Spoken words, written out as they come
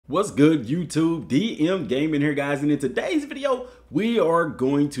What's good, YouTube? DM Gaming here, guys, and in today's video we are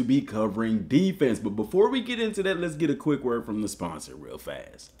going to be covering defense. But before we get into that, let's get a quick word from the sponsor real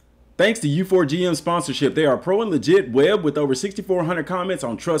fast. Thanks to U4GM sponsorship, they are pro and legit web with over 6,400 comments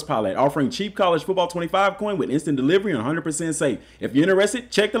on Trustpilot, offering cheap college football 25 coin with instant delivery and 100% safe. If you're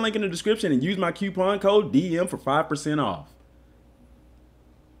interested, check the link in the description and use my coupon code DM for 5% off.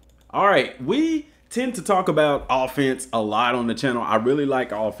 All right, we tend to talk about offense a lot on the channel. I really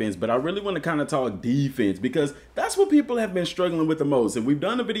like offense, but I really want to kind of talk defense because that's what people have been struggling with the most. And we've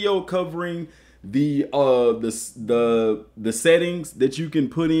done a video covering the settings that you can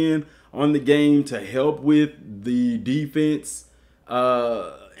put in on the game to help with the defense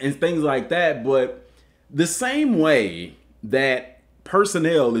and things like that. But the same way that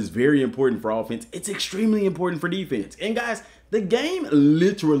personnel is very important for offense, it's extremely important for defense. And guys, the game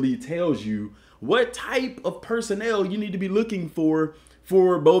literally tells you what type of personnel you need to be looking for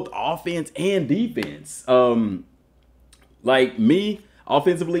both offense and defense. Like me,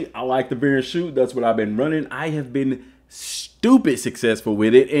 offensively, I like the veer and shoot. That's what I've been running. I have been stupid successful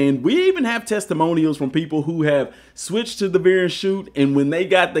with it. And we even have testimonials from people who have switched to the veer and shoot. And when they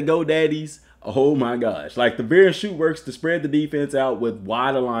got the GoDaddies, oh my gosh. Like the veer and shoot works to spread the defense out with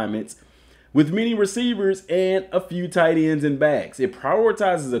wide alignments, with many receivers and a few tight ends and backs. It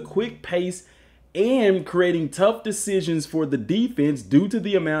prioritizes a quick pace and creating tough decisions for the defense due to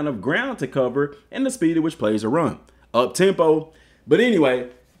the amount of ground to cover and the speed at which plays are run. Up tempo. But anyway,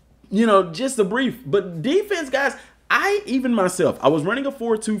 you know, just a brief. But defense, guys, I was running a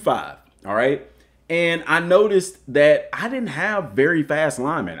 4-2-5, all right? And I noticed that I didn't have very fast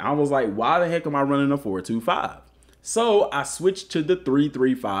linemen. I was like, why the heck am I running a 4-2-5? So I switched to the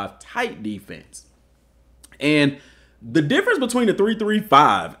 3-3-5 tight defense. And the difference between a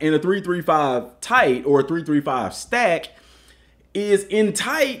 3-3-5 and a 3-3-5 tight or a 3-3-5 stack is in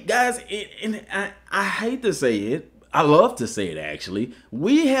tight, guys. I hate to say it. I love to say it, actually.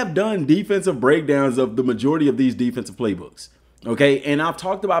 We have done defensive breakdowns of the majority of these defensive playbooks. Okay, and I've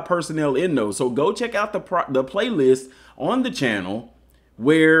talked about personnel in those. So go check out the playlist on the channel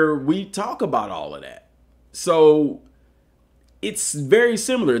where we talk about all of that. So it's very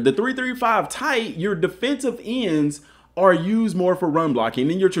similar. The 3-3-5 tight, your defensive ends are used more for run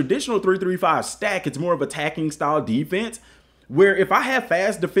blocking. In your traditional 3-3-5 stack, it's more of attacking style defense, where if I have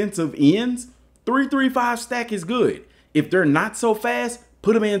fast defensive ends, 3-3-5 stack is good. If they're not so fast,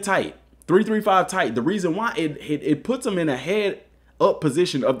 put them in tight. 3-3-5 tight. The reason why it puts them in a head up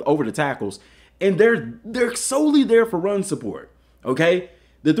position over the tackles, and they're solely there for run support. Okay.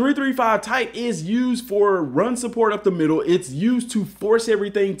 The 3-3-5 tight is used for run support up the middle. It's used to force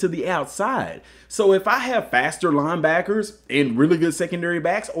everything to the outside. So if I have faster linebackers and really good secondary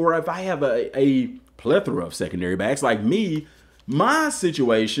backs, or if I have a plethora of secondary backs like me, my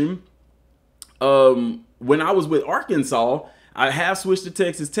situation, when I was with Arkansas, I have switched to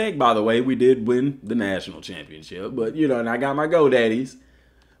Texas Tech, by the way. We did win the national championship, but, you know, and I got my GoDaddies.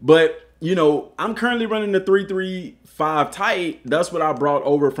 But, you know, I'm currently running the 3-3-5 tight. That's what I brought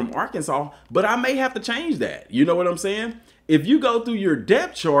over from Arkansas, but I may have to change that. You know what I'm saying? If you go through your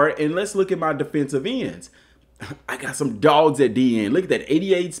depth chart and let's look at my defensive ends, I got some dogs at DN. Look at that,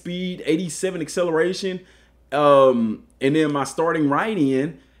 88 speed, 87 acceleration. And then my starting right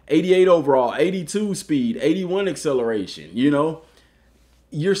end, 88 overall, 82 speed, 81 acceleration. You know,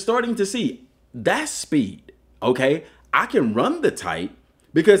 you're starting to see that's speed. Okay, I can run the tight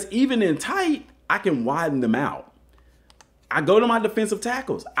because even in tight, I can widen them out. I go to my defensive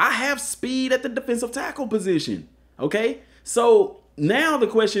tackles. I have speed at the defensive tackle position. Okay, so now the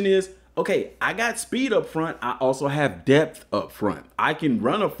question is, okay, I got speed up front. I also have depth up front. I can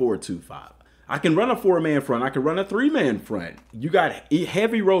run a 4-2-5. I can run a 4-man front. I can run a 3-man front. You got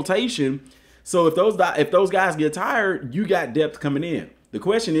heavy rotation. So if those guys get tired, you got depth coming in. The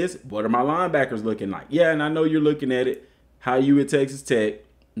question is, what are my linebackers looking like? Yeah, and I know you're looking at it. How you at Texas Tech,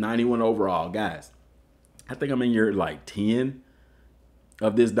 91 overall. Guys, I think I'm in year like 10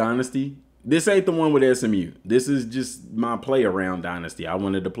 of this dynasty. This ain't the one with SMU. This is just my play around dynasty. I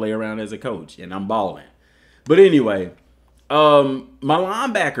wanted to play around as a coach, and I'm balling. But anyway, my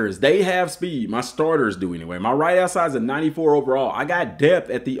linebackers, they have speed. My starters do anyway. My right outside is a 94 overall. I got depth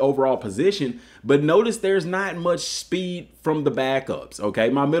at the overall position, but notice there's not much speed from the backups. Okay,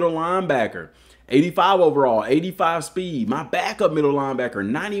 my middle linebacker, 85 overall, 85 speed. My backup middle linebacker,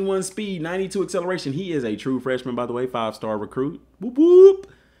 91 speed, 92 acceleration. He is a true freshman, by the way, 5-star recruit. Whoop,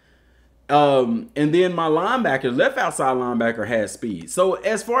 whoop. And then my linebacker, left outside linebacker, has speed. So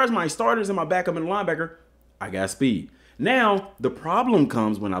as far as my starters and my backup middle linebacker, I got speed. Now, the problem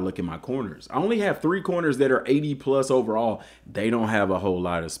comes when I look at my corners. I only have 3 corners that are 80 plus overall. They don't have a whole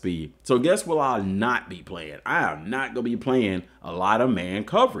lot of speed. So guess what I'll not be playing? I am not going to be playing a lot of man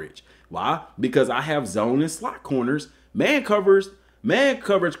coverage. Why? Because I have zone and slot corners. Man coverage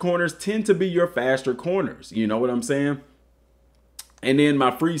corners tend to be your faster corners. You know what I'm saying? And then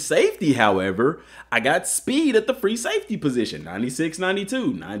my free safety, however, I got speed at the free safety position. 96,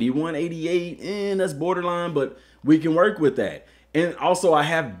 92, 91, 88, and that's borderline, but we can work with that. And also I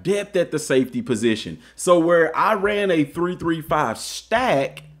have depth at the safety position. So where I ran a 3-3-5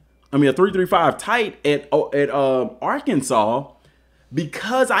 stack, a 3-3-5 tight at Arkansas,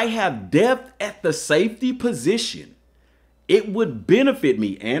 because I have depth at the safety position, it would benefit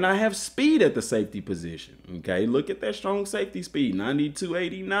me, and I have speed at the safety position. Okay, look at that strong safety speed,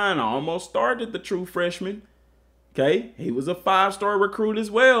 92.89. I almost started the true freshman. Okay, he was a 5-star recruit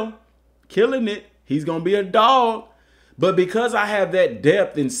as well, killing it. He's gonna be a dog. But because I have that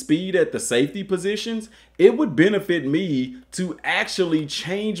depth and speed at the safety positions, it would benefit me to actually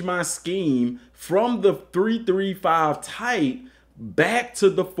change my scheme from the 3-3-5 tight back to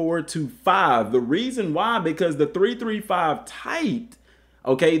the 4-2-5. The reason why, because the 3-3-5 tight,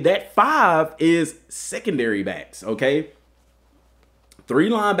 okay, that 5 is secondary backs, okay? 3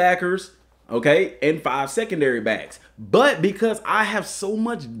 linebackers, okay, and 5 secondary backs. But because I have so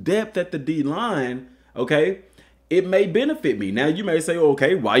much depth at the D line, okay, it may benefit me. Now you may say,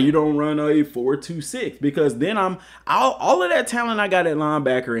 okay, why you don't run a 4-2-6? Because then all of that talent I got at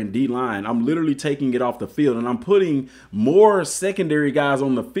linebacker and D line, I'm literally taking it off the field, and I'm putting more secondary guys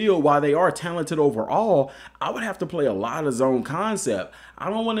on the field. While they are talented overall, I would have to play a lot of zone concept. I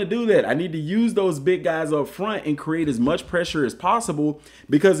don't want to do that. I need to use those big guys up front and create as much pressure as possible,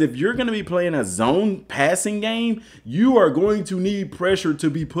 because if you're going to be playing a zone passing game, you are going to need pressure to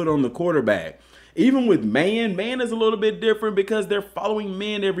be put on the quarterback. Even with man is a little bit different because they're following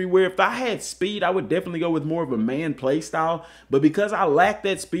men everywhere. If I had speed, I would definitely go with more of a man play style. But because I lack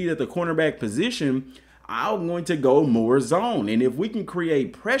that speed at the cornerback position, I'm going to go more zone. And if we can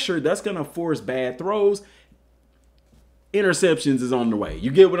create pressure, that's going to force bad throws. Interceptions is on the way.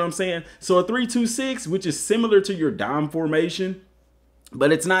 You get what I'm saying? So a 3-2-6, which is similar to your dime formation,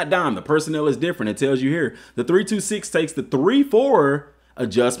 but it's not dime. The personnel is different. It tells you here. The 3-2-6 takes the 3-4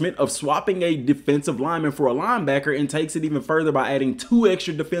 adjustment of swapping a defensive lineman for a linebacker and takes it even further by adding 2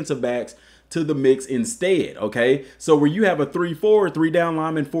 extra defensive backs to the mix instead. Okay, so where you have a 3-4, 3 down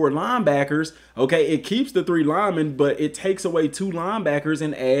linemen, 4 linebackers, okay, it keeps the 3 linemen, but it takes away 2 linebackers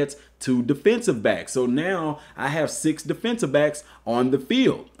and adds 2 defensive backs. So now I have 6 defensive backs on the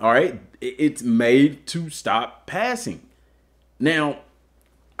field. All right, it's made to stop passing. Now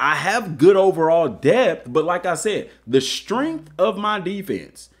I have good overall depth, but like I said, the strength of my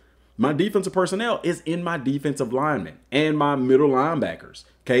defensive personnel is in my defensive linemen and my middle linebackers.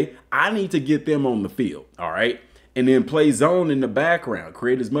 Okay, I need to get them on the field. All right, and then play zone in the background,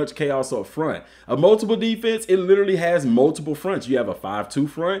 create as much chaos up front. A multiple defense, it literally has multiple fronts. You have a 5-2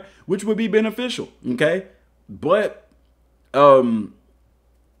 front, which would be beneficial. Okay, but I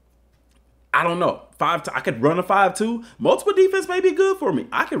don't know. I could run a 5-2. Multiple defense may be good for me.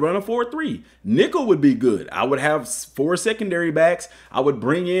 I could run a 4-3. Nickel would be good. I would have 4 secondary backs. I would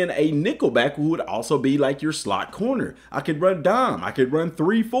bring in a nickel back who would also be like your slot corner. I could run dime. I could run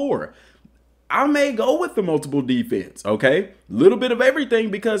 3-4. I may go with the multiple defense, okay? Little bit of everything,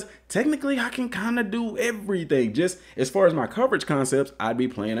 because technically I can kind of do everything. Just as far as my coverage concepts, I'd be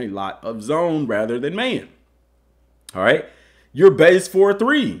playing a lot of zone rather than man. All right? Your base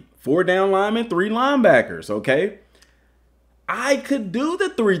 4-3. 4 down linemen, 3 linebackers, okay? I could do the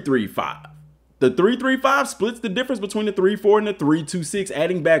 3-3-5. The 3-3-5 splits the difference between the 3-4 and the 3-2-6,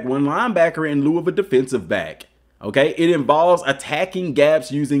 adding back 1 linebacker in lieu of a defensive back, okay? It involves attacking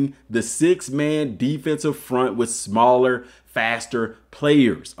gaps using the 6-man defensive front with smaller, faster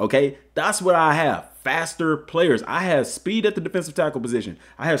players, okay? That's what I have. Faster players. I have speed at the defensive tackle position.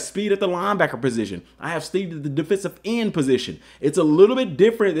 I have speed at the linebacker position. I have speed at the defensive end position. It's a little bit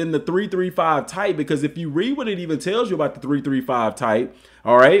different than the 3-3-5 type, because if you read what it even tells you about the 3-3-5 type,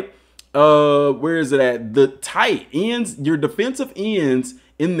 all right, where is it at? The tight ends, your defensive ends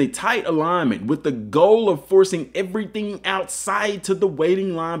in the tight alignment with the goal of forcing everything outside to the waiting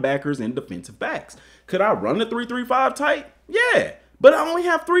linebackers and defensive backs. Could I run the 3-3-5 tight? Yeah. But I only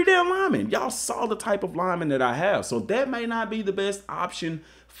have 3 down linemen. Y'all saw the type of lineman that I have. So that may not be the best option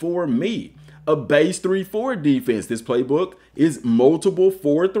for me. A base 3-4 defense. This playbook is multiple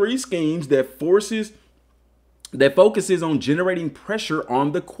 4-3 schemes that focuses on generating pressure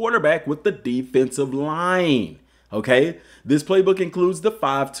on the quarterback with the defensive line. Okay? This playbook includes the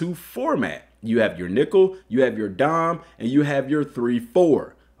 5-2 format. You have your nickel, you have your dime, and you have your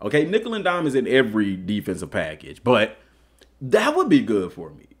 3-4. Okay, nickel and dime is in every defensive package, but that would be good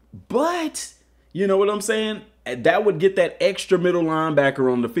for me. But you know what I'm saying? That would get that extra middle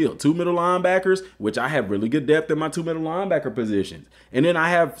linebacker on the field. 2 middle linebackers, which I have really good depth in my 2 middle linebacker positions. And then I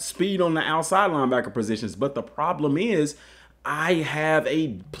have speed on the outside linebacker positions. But the problem is I have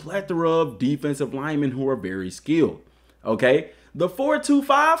a plethora of defensive linemen who are very skilled. Okay? The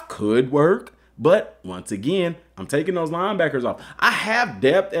 4-2-5 could work. But once again, I'm taking those linebackers off. I have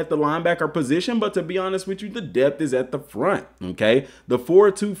depth at the linebacker position, but to be honest with you, the depth is at the front, okay? The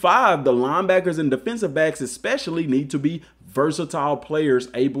 4-2-5, the linebackers and defensive backs especially need to be versatile players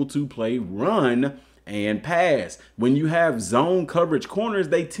able to play run and pass. When you have zone coverage corners,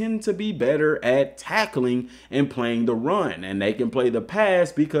 they tend to be better at tackling and playing the run, and they can play the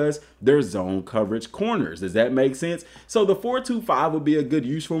pass because they're zone coverage corners. Does that make sense? So the 4-2-5 would be a good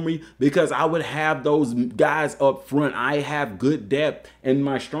use for me because I would have those guys up front. I have good depth, and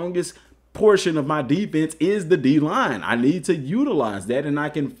my strongest portion of my defense is the D-line. I need to utilize that, and I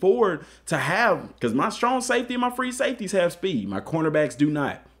can afford to have, because my strong safety and my free safeties have speed. My cornerbacks do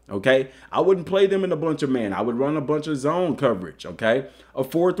not. Okay, I wouldn't play them in a bunch of man. I would run a bunch of zone coverage. Okay, a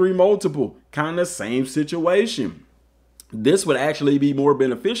 4-3 multiple, kind of same situation. This would actually be more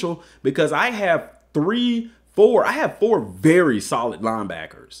beneficial because I have 4 very solid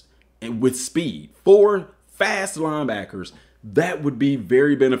linebackers and with speed, 4 fast linebackers. That would be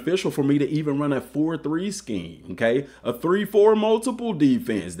very beneficial for me to even run a 4-3 scheme, okay? A 3-4 multiple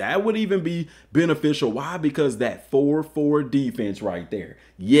defense. That would even be beneficial. Why? Because that 4-4 defense right there.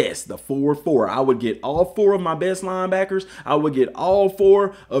 Yes, the 4-4. I would get all 4 of my best linebackers. I would get all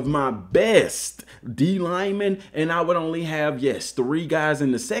 4 of my best D linemen, and I would only have, yes, 3 guys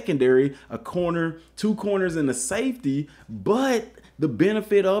in the secondary, a corner, 2 corners in the safety, but the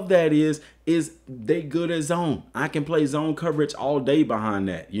benefit of that is they good at zone. I can play zone coverage all day behind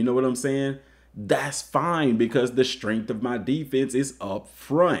that. You know what I'm saying? That's fine because the strength of my defense is up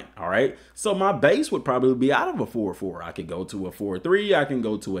front. All right. So my base would probably be out of a 4-4. I could go to a 4-3. I can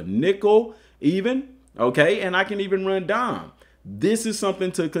go to a nickel even. Okay. And I can even run dime. This is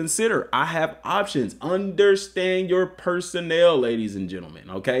something to consider. I have options. Understand your personnel, ladies and gentlemen.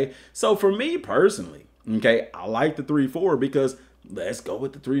 Okay. So for me personally, okay, I like the 3-4 because let's go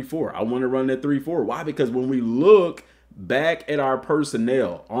with the 3-4. I want to run that 3-4. Why? Because when we look back at our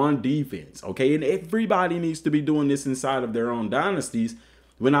personnel on defense, okay, and everybody needs to be doing this inside of their own dynasties.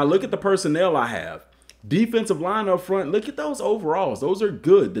 When I look at the personnel I have, defensive line up front, look at those overalls. Those are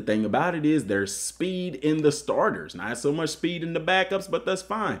good. The thing about it is there's speed in the starters. Not so much speed in the backups, but that's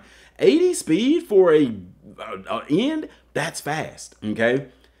fine. 80 speed for a end, that's fast, okay?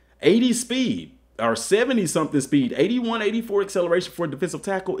 80 speed. Or 70-something speed, 81, 84 acceleration for a defensive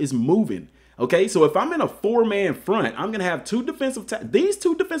tackle is moving. Okay, so if I'm in a 4-man front, I'm going to have 2 defensive tackles. These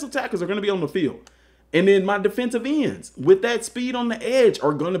 2 defensive tackles are going to be on the field. And then my defensive ends with that speed on the edge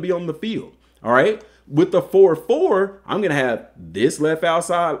are going to be on the field. All right, with the 4-4, I'm going to have this left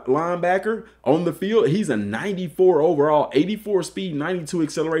outside linebacker on the field. He's a 94 overall, 84 speed, 92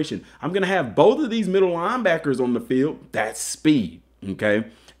 acceleration. I'm going to have both of these middle linebackers on the field. That's speed. Okay.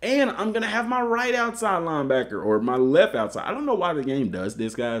 And I'm going to have my right outside linebacker or my left outside. I don't know why the game does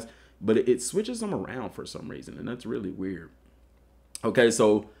this, guys, but it switches them around for some reason, and that's really weird. Okay,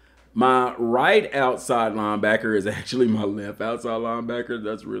 so my right outside linebacker is actually my left outside linebacker.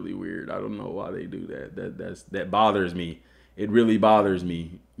 That's really weird. I don't know why they do that. That bothers me. It really bothers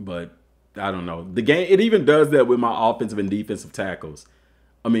me, but I don't know. The game, it even does that with my offensive and defensive tackles.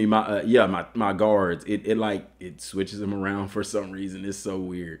 I mean, my guards, it switches them around for some reason. It's so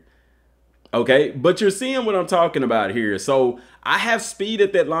weird. Okay, but you're seeing what I'm talking about here. So I have speed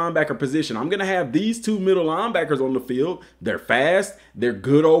at that linebacker position. I'm going to have these 2 middle linebackers on the field. They're fast. They're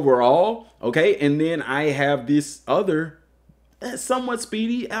good overall. Okay, and then I have this other somewhat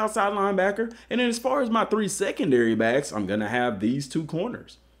speedy outside linebacker. And then as far as my 3 secondary backs, I'm going to have these 2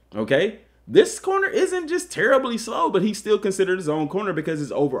 corners. Okay. This corner isn't just terribly slow, but he's still considered his own corner because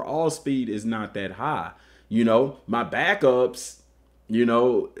his overall speed is not that high. You know, my backups, you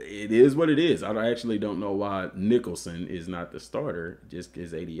know, it is what it is. I actually don't know why Nicholson is not the starter. Just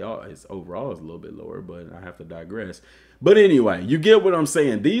his ADR, his overall is a little bit lower, but I have to digress. But anyway, you get what I'm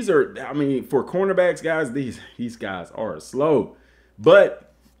saying. These are, I mean, for cornerbacks, guys, these guys are slow. But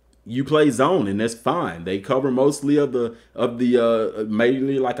you play zone and that's fine. They cover mostly of the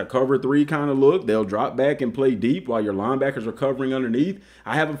mainly like a cover 3 kind of look. They'll drop back and play deep while your linebackers are covering underneath.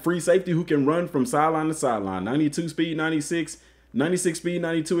 I have a free safety who can run from sideline to sideline. 92 speed, 96 96 speed,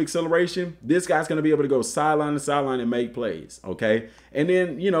 92 acceleration. This guy's going to be able to go sideline to sideline and make plays, okay? And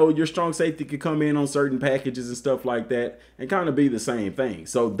then, you know, your strong safety could come in on certain packages and stuff like that and kind of be the same thing.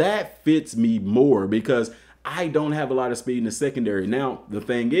 So that fits me more because I don't have a lot of speed in the secondary. Now, the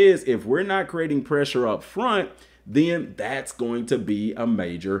thing is, if we're not creating pressure up front, then that's going to be a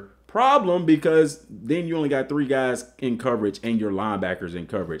major problem because then you only got 3 guys in coverage and your linebackers in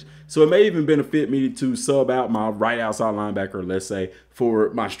coverage. So it may even benefit me to sub out my right outside linebacker, let's say,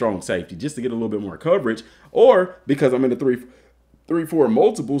 for my strong safety, just to get a little bit more coverage. Or because I'm in the 3-4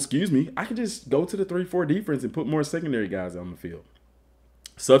 multiple, I can just go to the 3-4 defense and put more secondary guys on the field.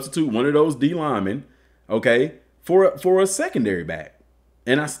 Substitute one of those D linemen, okay, for a secondary back.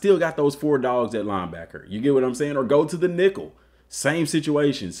 And I still got those 4 dogs at linebacker. You get what I'm saying? Or go to the nickel. Same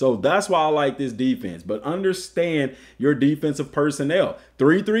situation. So that's why I like this defense. But understand your defensive personnel.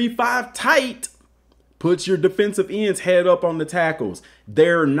 3-3-5 tight puts your defensive ends head up on the tackles.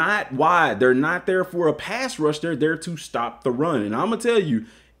 They're not wide. They're not there for a pass rush. They're there to stop the run. And I'm going to tell you,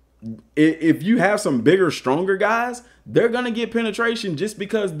 if you have some bigger, stronger guys, they're going to get penetration just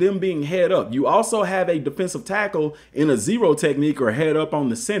because them being head up. You also have a defensive tackle in a zero technique or head up on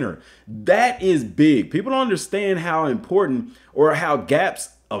the center. That is big. People don't understand how important or how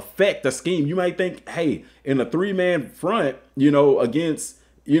gaps affect the scheme. You might think, hey, in a 3-man front, you know, against,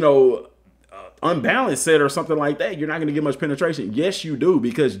 you know, unbalanced set or something like that, you're not going to get much penetration. Yes, you do,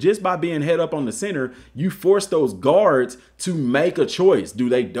 because just by being head up on the center, you force those guards to make a choice. Do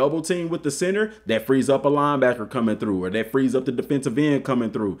they double team with the center? That frees up a linebacker coming through, or that frees up the defensive end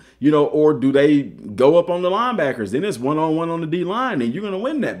coming through, you know, or do they go up on the linebackers? Then it's one-on-one on the D line and you're going to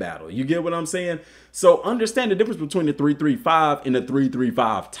win that battle. You get what I'm saying? So understand the difference between the 3-3-5 and the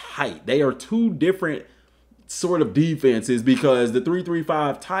 3-3-5 tight. They are 2 different sort of defenses because the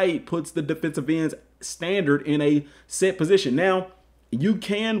 3-3-5 tight puts the defensive ends standard in a set position. Now, you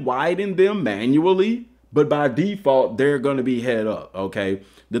can widen them manually, but by default, they're going to be head up, okay?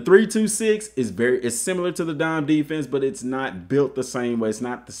 The 3-2-6 is similar to the dime defense, but it's not built the same way. It's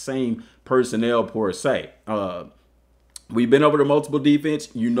not the same personnel per se. We've been over the multiple defense.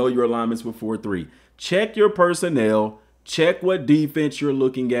 You know your alignments with 4-3. Check your personnel. Check what defense you're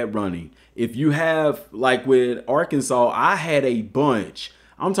looking at running. If you have, like with Arkansas, I had a bunch.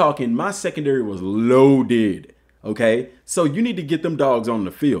 I'm talking my secondary was loaded, okay? So you need to get them dogs on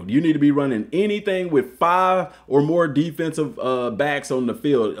the field. You need to be running anything with 5 or more defensive backs on the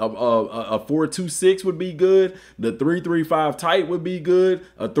field. A 4-2-6 would be good. The 3-3-5 tight would be good.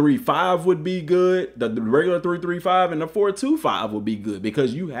 A 3-5 would be good. The regular 3-3-5 and the 4-2-5 would be good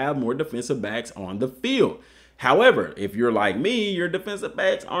because you have more defensive backs on the field. However, if you're like me, your defensive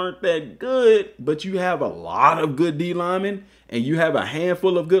backs aren't that good, but you have a lot of good D linemen and you have a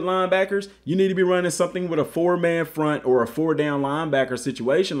handful of good linebackers, you need to be running something with a 4-man front or a 4-down linebacker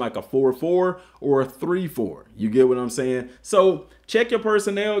situation like a 4-4 or a 3-4. You get what I'm saying? So check your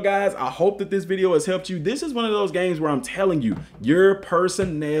personnel, guys. I hope that this video has helped you. This is one of those games where I'm telling you, your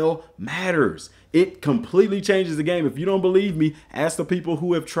personnel matters. It completely changes the game. If you don't believe me, ask the people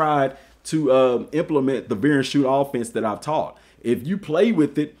who have tried to implement the veer and shoot offense that I've taught. If you play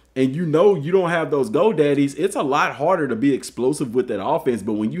with it and you know you don't have those GoDaddies, it's a lot harder to be explosive with that offense.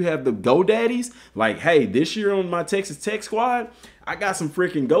 But when you have the GoDaddies, like, hey, this year on my Texas Tech squad, I got some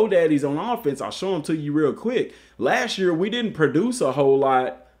freaking GoDaddies on offense. I'll show them to you real quick. Last year, we didn't produce a whole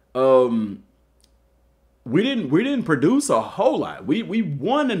lot. We didn't produce a whole lot. We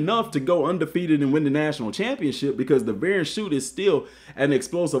won enough to go undefeated and win the national championship because the veer and shoot is still an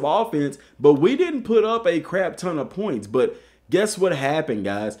explosive offense, but we didn't put up a crap ton of points. But guess what happened,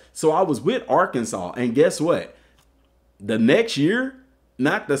 guys? So I was with Arkansas, and guess what? The next year,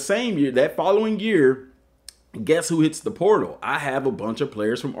 not the same year, that following year, guess who hits the portal? I have a bunch of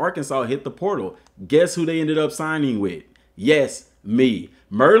players from Arkansas hit the portal. Guess who they ended up signing with? Yes, me.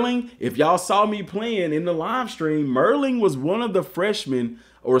 Merling, if y'all saw me playing in the live stream, Merling was one of the freshmen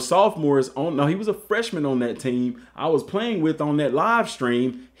or sophomores on, no, he was a freshman on that team I was playing with on that live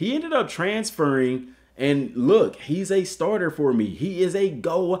stream. He ended up transferring, and look, he's a starter for me. He is a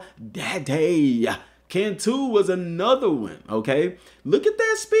go daddy. Cantu was another one, okay? Look at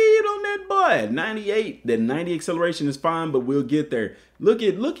that speed on that boy. 98, that 90 acceleration is fine, but we'll get there. Look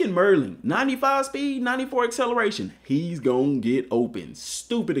at Merlin, 95 speed, 94 acceleration. He's gonna get open.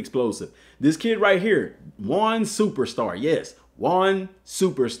 Stupid explosive. This kid right here, one superstar. Yes, one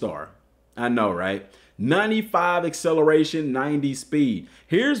superstar. I know, right? 95 acceleration, 90 speed.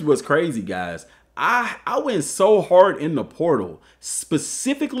 Here's what's crazy, guys. I went so hard in the portal,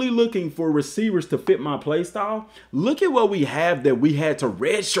 specifically looking for receivers to fit my play style. Look at what we have that we had to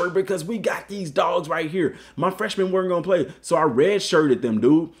redshirt because we got these dogs right here. My freshmen weren't going to play, so I redshirted them,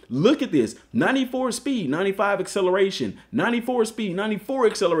 dude. Look at this. 94 speed, 95 acceleration, 94 speed, 94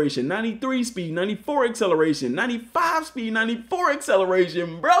 acceleration, 93 speed, 94 acceleration, 95 speed, 94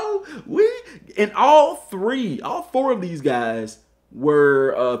 acceleration, bro. And all four of these guys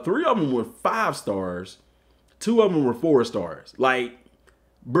were 3 of them were 5 stars, 2 of them were 4 stars. Like,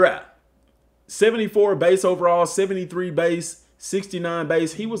 bruh, 74 base overall, 73 base, 69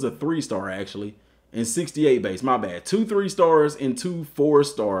 base. He was a 3-star actually, and 68 base. My bad. 2 3-stars and 2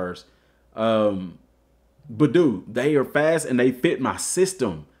 4-stars. But dude, they are fast and they fit my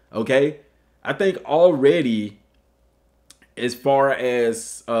system. Okay, I think already, as far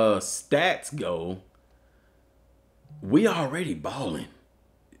as stats go, we already balling.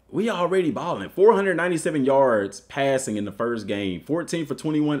 497 yards passing in the first game. 14 for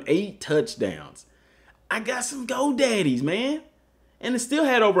 21, 8 touchdowns. I got some GoDaddies, man. And it still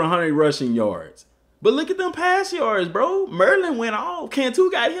had over 100 rushing yards. But look at them pass yards, bro. Merlin went off.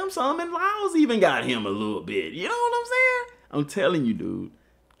 Cantu got him some, and Lyles even got him a little bit. You know what I'm saying? I'm telling you, dude.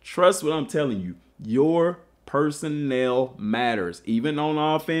 Trust what I'm telling you. Your personnel matters. Even on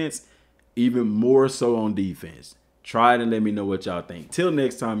offense, even more so on defense. Try it and let me know what y'all think. Till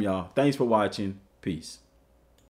next time, y'all. Thanks for watching. Peace.